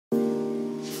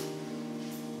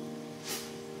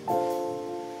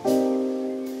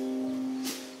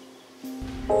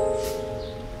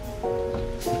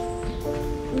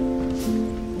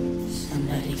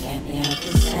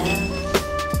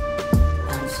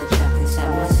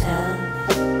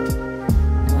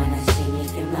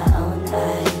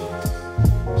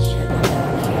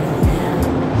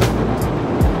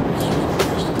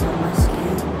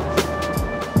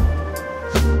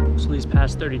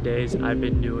30 days, I've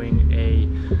been doing a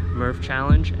Murph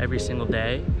challenge every single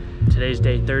day. Today's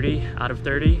day 30 out of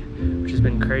 30, which has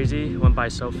been crazy. It went by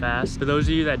so fast. For those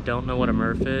of you that don't know what a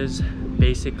Murph is,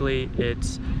 basically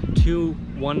it's 2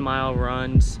 1-mile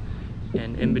runs,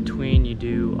 and in between you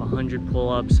do 100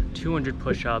 pull-ups, 200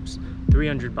 push-ups,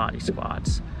 300 body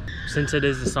squats. Since it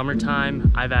is the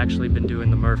summertime, I've actually been doing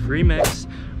the Murph remix,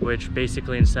 which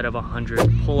basically instead of 100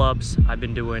 pull-ups, I've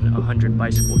been doing 100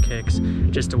 bicycle kicks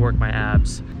just to work my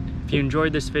abs. If you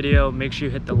enjoyed this video, make sure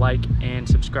you hit the like and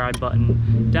subscribe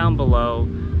button down below.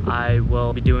 I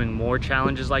will be doing more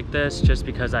challenges like this just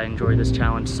because I enjoy this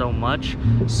challenge so much.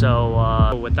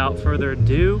 So without further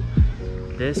ado,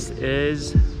 this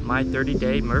is my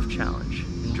 30-day Murph challenge.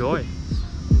 Enjoy.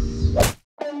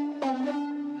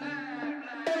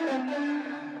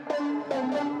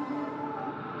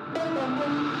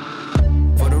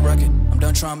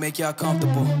 Trying to make y'all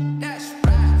comfortable.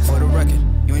 For the record,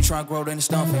 you ain't trying to grow, then it's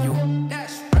done for you.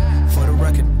 For the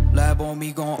record, lab on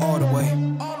me going all the way.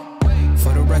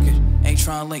 For the record, ain't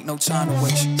trying to link, no time to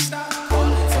waste. For the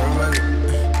record,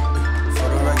 for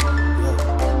the record,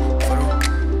 for the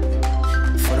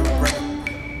record, for the record,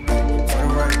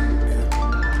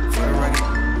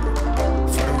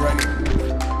 for the record.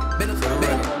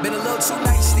 Been a little too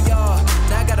nice to y'all.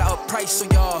 Now I gotta up price on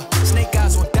y'all. Snake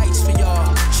eyes on dice for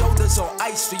y'all. Shoulders on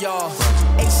ice for y'all.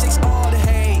 8-6 all the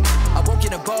hate. I won't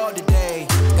get a ball today.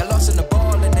 Got lost in the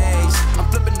ball and A's. I'm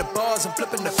flipping the balls, I'm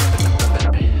flipping the.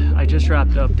 I just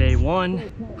wrapped up day 1.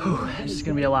 Whew, this is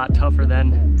gonna be a lot tougher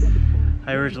than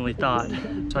I originally thought.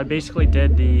 So I basically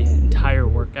did the entire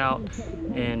workout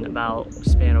in about a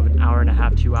span of an hour and a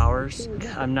half, 2 hours.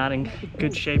 I'm not in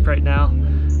good shape right now,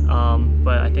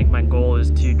 but I think my goal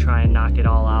is to try and knock it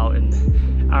all out in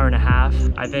an hour and a half.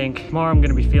 I think tomorrow I'm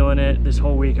gonna be feeling it. This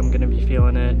whole week I'm gonna be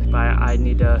feeling it, but I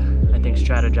need to, I think,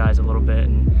 strategize a little bit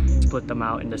and split them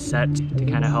out into sets to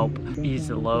kind of help ease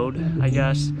the load, I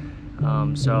guess.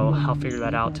 So I'll figure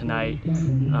that out tonight.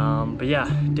 But yeah,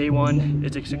 day 1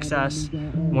 is a success.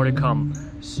 More to come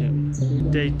soon.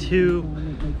 Day 2,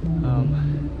 I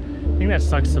think that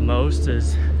sucks the most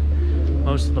is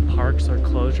most of the parks are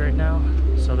closed right now.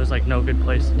 So there's like no good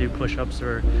place to do push-ups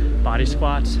or body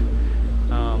squats.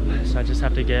 So I just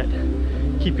have to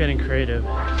keep getting creative.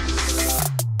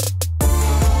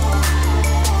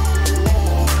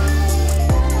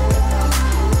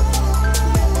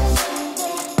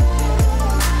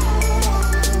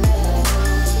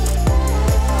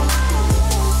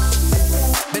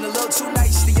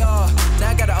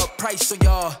 Price on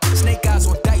y'all, snake eyes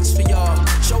on dice for y'all,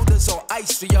 shoulders on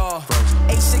ice for y'all.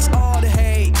 8-6 all the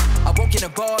hate. I won't get a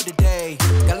ball today.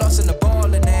 Got lost in the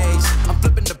ball and A's. I'm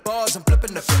flipping the balls, I'm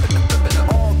flipping the.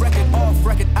 On record, off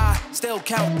record, I still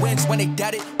count wins when they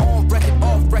doubt it. On record,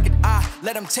 off record, I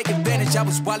let them take advantage. I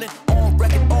was wildin'. On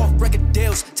record, off record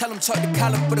deals. Tell them talk to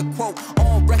Colin for the quote.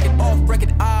 On record, off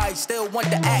record, I still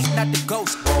want the act, not the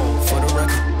ghost. For the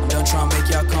record, I'm done trying to make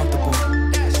y'all comfortable.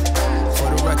 For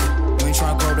the record.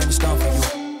 Trying to grow, then it's done for you.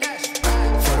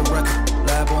 For the record,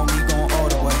 lab on me going all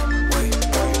the way.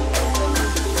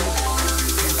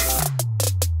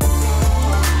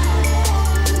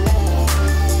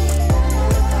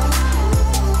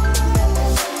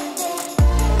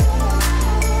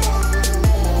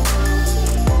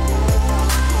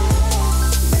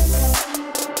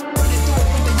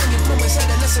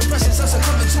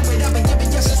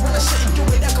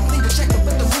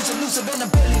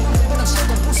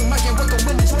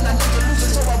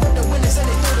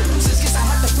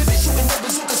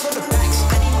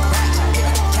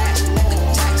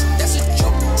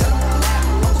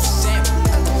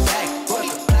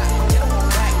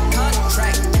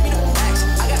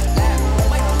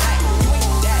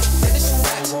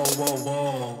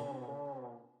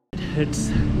 It's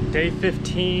day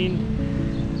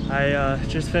 15. I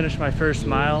just finished my first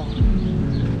mile.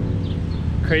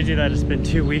 Crazy that it's been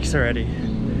 2 weeks already.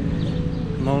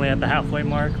 I'm only at the halfway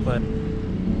mark, but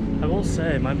I will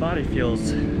say my body feels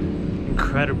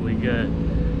incredibly good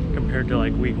compared to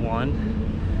like week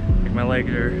 1. Like my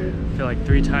legs feel like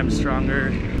 3 times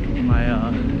stronger. My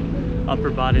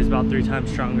upper body is about 3 times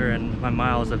stronger, and my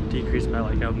miles have decreased by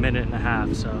like 1.5 minutes.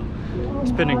 So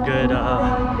it's been a good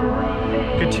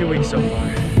 2 weeks so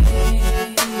far.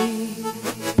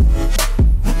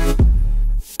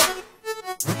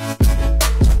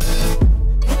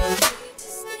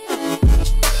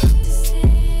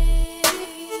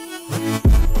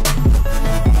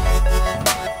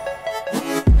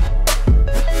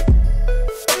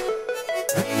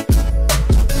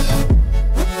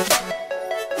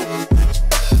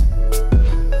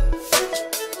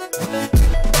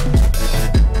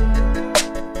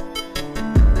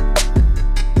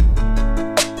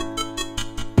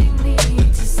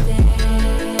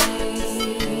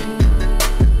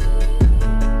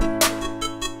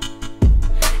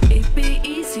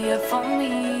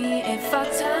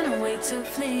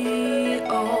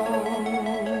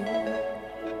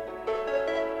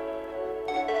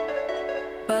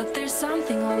 but there's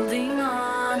something holding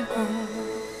on.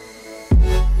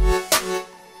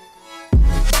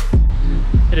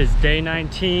 It is day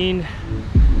 19.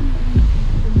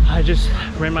 I just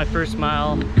ran my first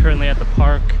mile, currently at the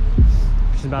park.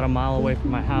 It's about a mile away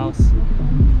from my house.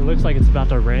 It looks like it's about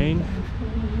to rain,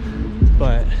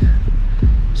 but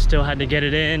still had to get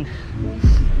it in.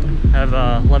 I have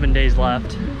 11 days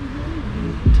left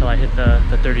until I hit the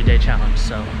 30-day challenge,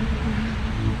 so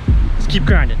let's keep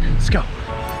grinding. Let's go.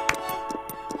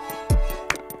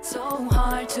 So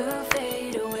hard to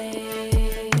fade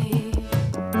away.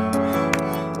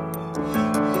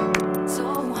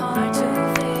 So hard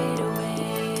to fade away.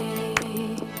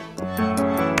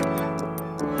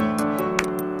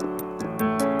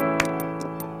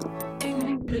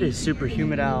 It is super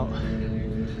humid out,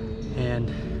 and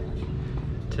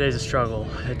today's a struggle.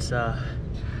 It's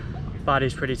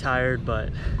body's pretty tired, but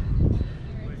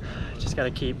just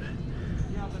gotta keep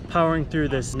powering through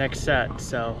this next set,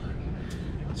 so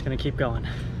it's gonna keep going.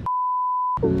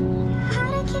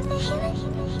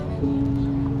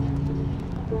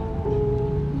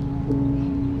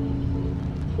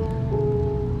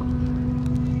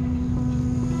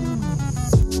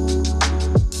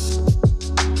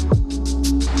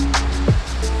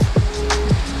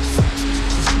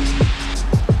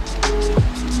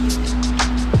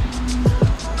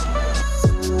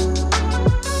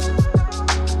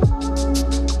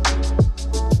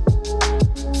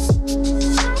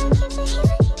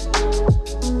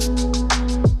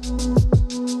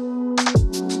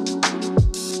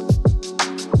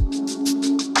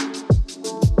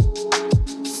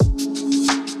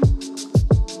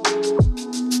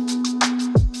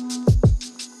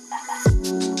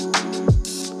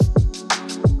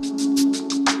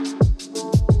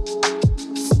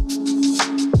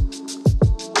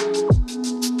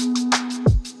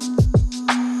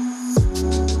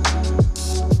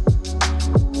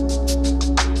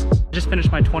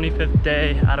 Finished my 25th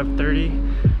day out of 30.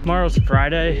 Tomorrow's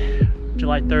Friday,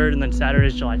 July 3rd, and then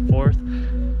Saturday's July 4th.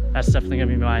 That's definitely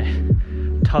gonna be my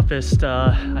toughest,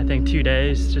 I think, 2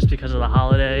 days, just because of the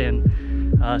holiday, and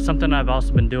something I've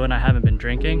also been doing, I haven't been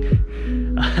drinking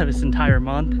this entire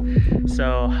month.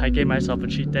 So I gave myself a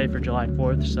cheat day for July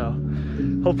 4th, so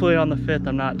hopefully on the 5th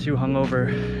I'm not too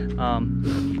hungover.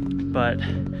 But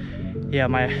yeah,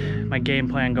 my game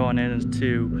plan going in is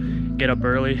to get up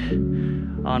early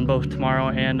on both tomorrow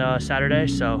and Saturday,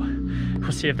 so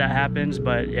we'll see if that happens.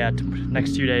 But yeah,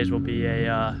 next 2 days will be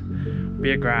a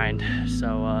grind,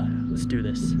 so let's do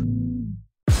this.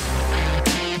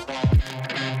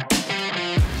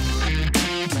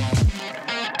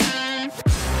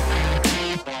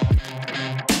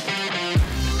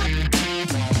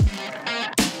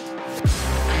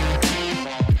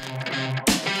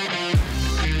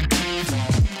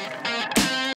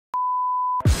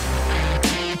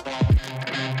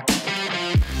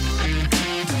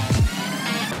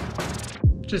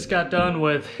 Just got done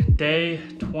with day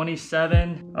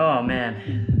 27. Oh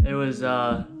man, it was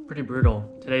pretty brutal.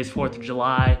 Today's 4th of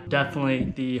July.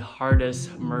 Definitely the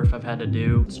hardest Murph I've had to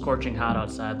do. Scorching hot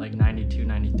outside, like 92,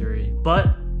 93. But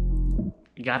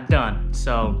it got done.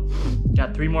 So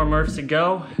got 3 more Murphs to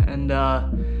go, and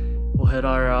we'll hit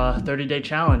our 30-day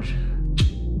challenge.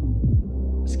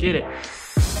 Let's get it.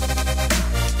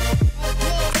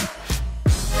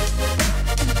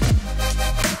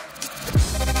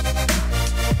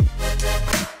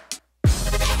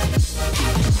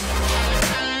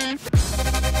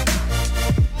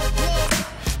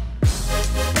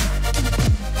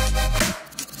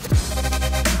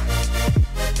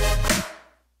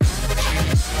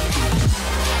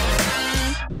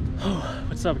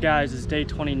 What's up, guys? It's day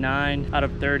 29 out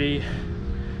of 30.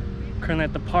 Currently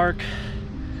at the park,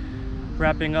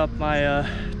 wrapping up my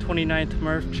 29th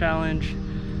Murph challenge.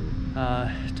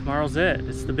 Tomorrow's it.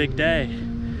 It's the big day.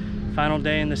 Final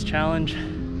day in this challenge.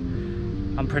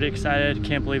 I'm pretty excited.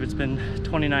 Can't believe it's been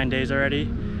 29 days already.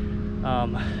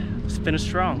 Let's finish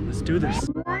strong. Let's do this.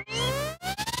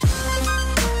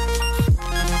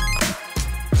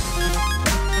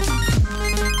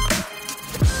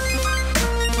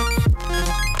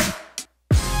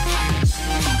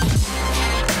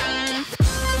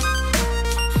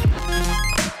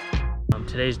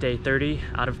 Today's day 30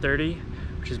 out of 30,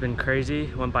 which has been crazy.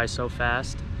 It went by so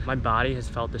fast. My body has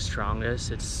felt the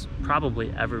strongest it's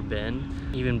probably ever been,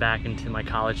 even back into my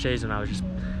college days when I was just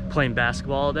playing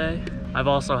basketball all day. I've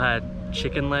also had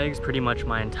chicken legs pretty much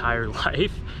my entire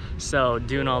life, so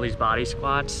doing all these body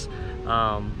squats,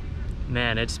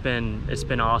 man, it's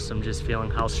been awesome just feeling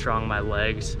how strong my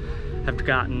legs have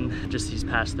gotten just these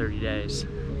past 30 days.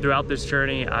 Throughout this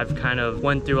journey, I've kind of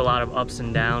went through a lot of ups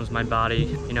and downs. My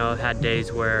body, you know, I've had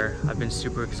days where I've been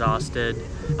super exhausted.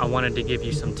 I wanted to give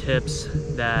you some tips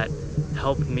that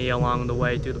helped me along the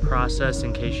way through the process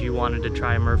in case you wanted to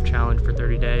try a Murph challenge for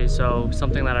 30 days. So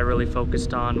something that I really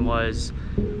focused on was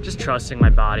just trusting my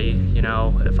body. You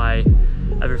know, if I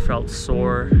ever felt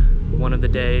sore one of the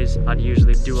days, I'd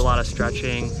usually do a lot of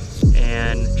stretching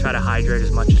and try to hydrate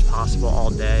as much as possible all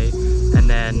day, and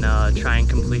then try and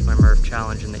complete my Murph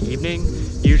challenge in the evening.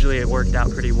 Usually it worked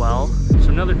out pretty well. So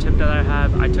another tip that I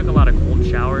have, I took a lot of cold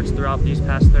showers throughout these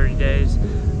past 30 days.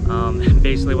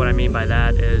 Basically what I mean by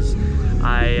that is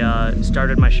I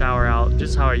started my shower out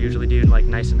just how I usually do, like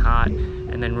nice and hot,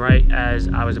 and then right as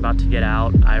I was about to get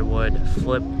out, I would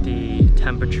flip the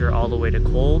temperature all the way to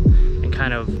cold and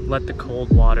kind of let the cold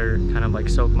water kind of like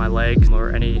soak my legs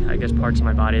or any, I guess, parts of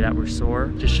my body that were sore.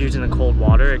 Just using the cold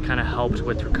water, it kind of helped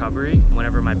with recovery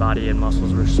whenever my body and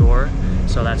muscles were sore.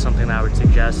 So that's something that I would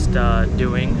suggest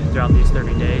doing throughout these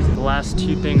 30 days. The last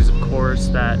two things, of course,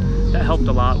 that helped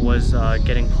a lot was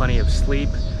getting plenty of sleep.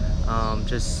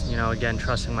 Just, you know, again,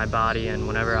 trusting my body, and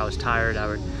whenever I was tired, I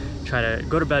would try to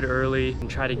go to bed early and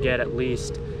try to get at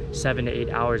least 7 to 8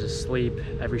 hours of sleep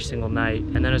every single night.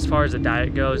 And then as far as the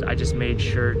diet goes, I just made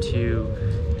sure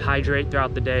to hydrate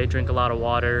throughout the day, drink a lot of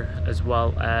water, as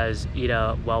well as eat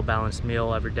a well-balanced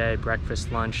meal every day,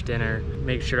 breakfast, lunch, dinner.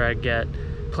 Make sure I get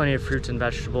plenty of fruits and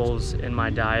vegetables in my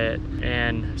diet.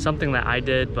 And something that I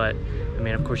did, but I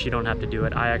mean, of course, you don't have to do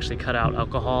it. I actually cut out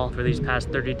alcohol for these past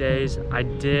 30 days. I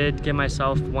did give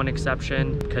myself one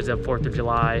exception because of 4th of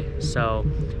July. So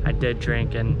I did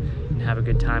drink and have a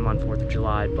good time on 4th of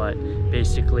July. But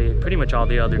basically, pretty much all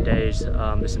the other days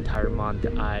this entire month,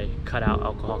 I cut out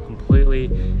alcohol completely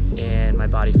and my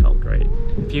body felt great.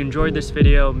 If you enjoyed this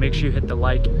video, make sure you hit the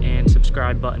like and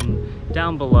subscribe button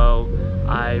down below.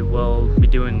 I will be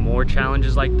doing more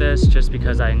challenges like this just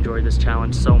because I enjoy this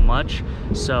challenge so much.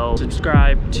 So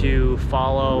subscribe to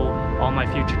follow all my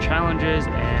future challenges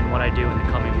and what I do in the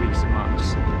coming weeks and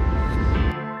months.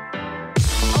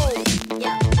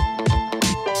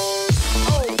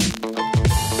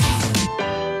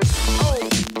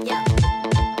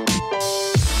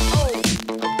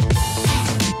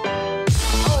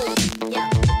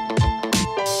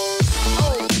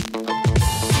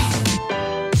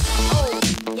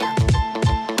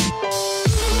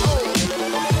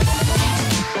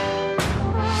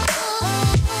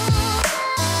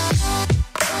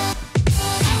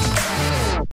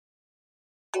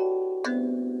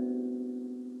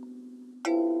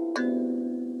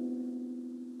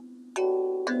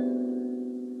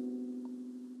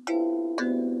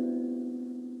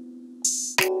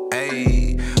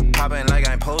 Ayy, poppin' like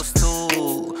I'm supposed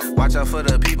to. Watch out for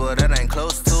the people that ain't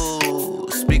close to.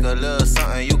 Speak a little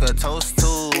something you could toast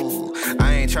to.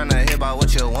 I ain't tryna hear about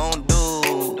what you won't do.